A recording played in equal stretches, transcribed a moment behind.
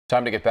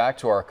Time to get back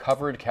to our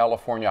Covered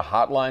California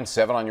hotline,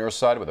 7 on your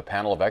side with a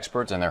panel of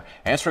experts, and they're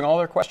answering all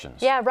their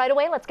questions. Yeah, right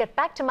away, let's get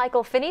back to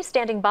Michael Finney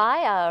standing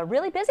by,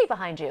 really busy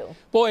behind you.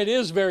 Boy, it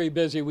is very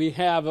busy. We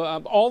have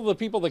all the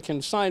people that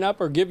can sign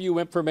up or give you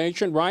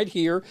information right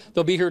here.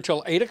 They'll be here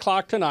till 8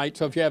 o'clock tonight.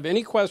 So if you have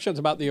any questions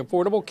about the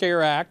Affordable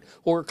Care Act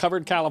or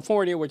Covered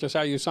California, which is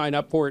how you sign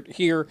up for it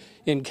here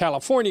in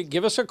California,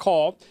 give us a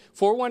call,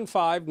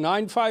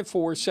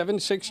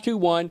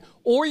 415-954-7621,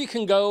 or you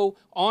can go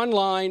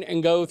online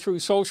and go through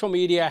social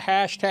media,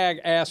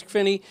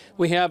 #AskFinney.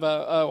 We have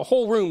a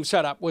whole room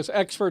set up with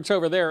experts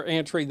over there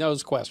answering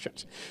those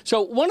questions.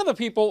 So one of the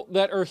people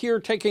that are here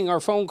taking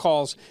our phone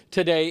calls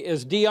today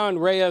is Dion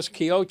Reyes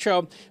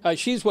Quiocho.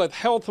 She's with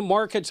Health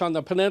Markets on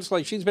the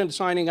Peninsula. She's been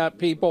signing up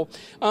people.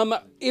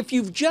 If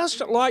you've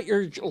just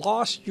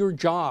lost your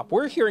job,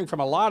 we're hearing from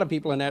a lot of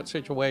people in that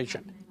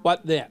situation.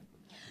 What then?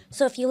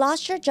 So if you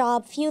lost your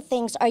job, few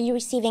things. Are you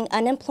receiving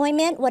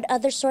unemployment? What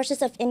other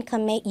sources of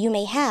income you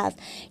may have?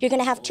 You're going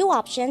to have two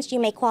options. You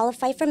may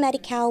qualify for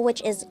Medi-Cal,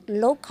 which is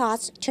low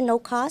cost to no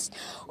cost,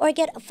 or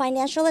get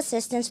financial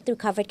assistance through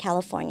Covered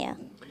California.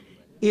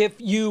 If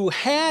you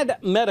had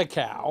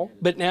Medi-Cal,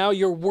 but now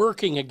you're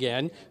working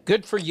again,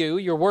 good for you.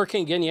 You're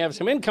working again, you have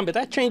some income, but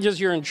that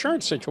changes your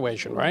insurance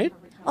situation, right?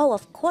 Oh,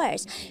 of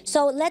course.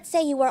 So let's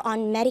say you were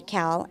on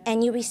Medi-Cal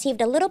and you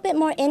received a little bit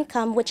more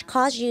income, which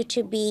caused you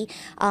to be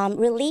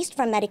released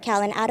from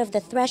Medi-Cal and out of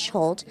the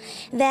threshold.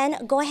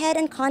 Then go ahead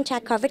and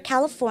contact Covered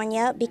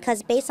California,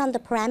 because based on the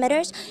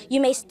parameters, you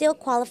may still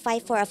qualify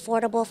for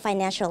affordable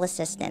financial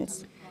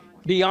assistance.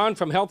 Dion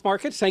from Health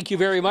Markets, thank you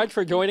very much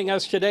for joining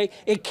us today.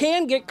 It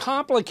can get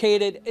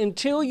complicated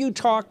until you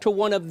talk to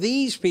one of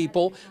these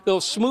people.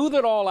 They'll smooth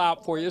it all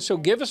out for you. So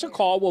give us a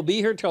call. We'll be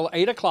here till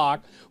 8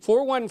 o'clock,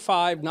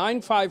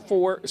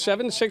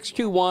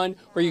 415-954-7621,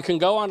 or you can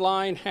go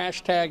online,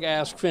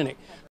 #AskFinney.